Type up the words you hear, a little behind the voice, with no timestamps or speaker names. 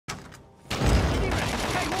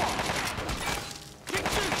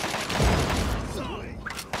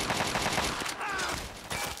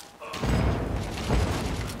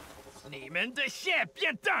们的血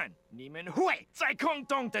变淡，你们会在空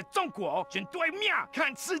洞的中国军对面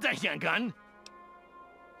看似的眼神。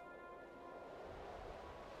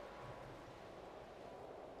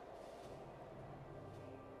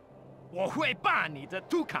我会把你的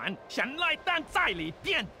土坎像来弹在里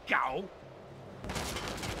变高。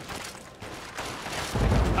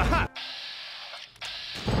啊哈！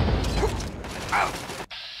啊！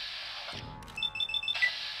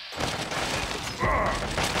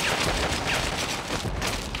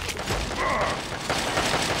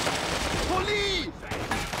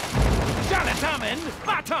 杀了他们，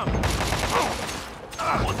把他们！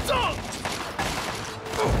我走！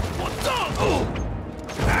我走！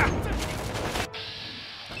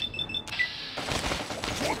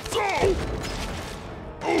我走！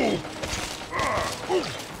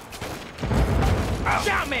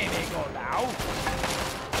下面那个佬！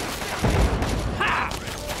哈！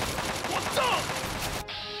我走！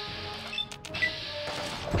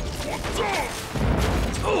我走！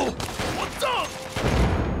我走！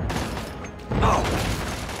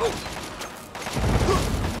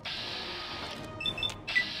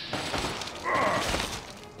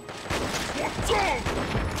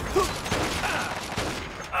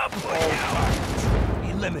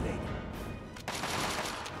 Eliminated.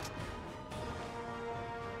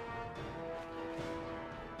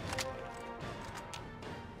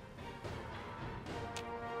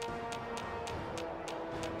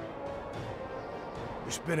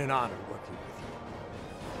 It's been an honor working with you.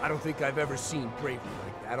 I don't think I've ever seen bravery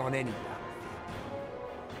like that on any battlefield.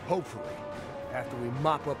 Hopefully, after we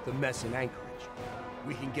mop up the mess in Anchorage,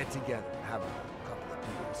 we can get together and have a couple of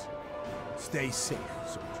beers. Stay safe,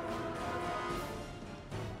 soldier.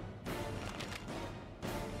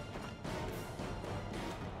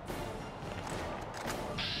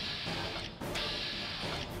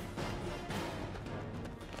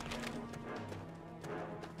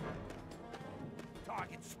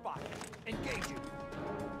 Target spotted. Engaging.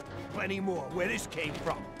 Plenty more where this came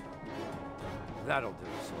from. That'll do,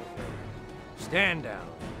 soldier. Stand down.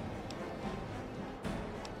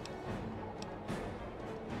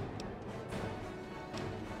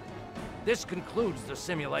 This concludes the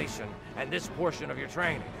simulation and this portion of your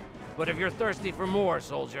training. But if you're thirsty for more,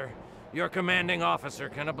 soldier, your commanding officer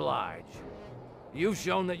can oblige. You've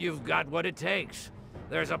shown that you've got what it takes.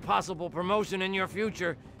 There's a possible promotion in your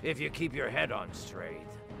future if you keep your head on straight.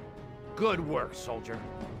 Good work, soldier.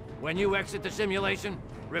 When you exit the simulation,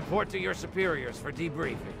 report to your superiors for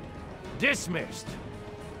debriefing. Dismissed!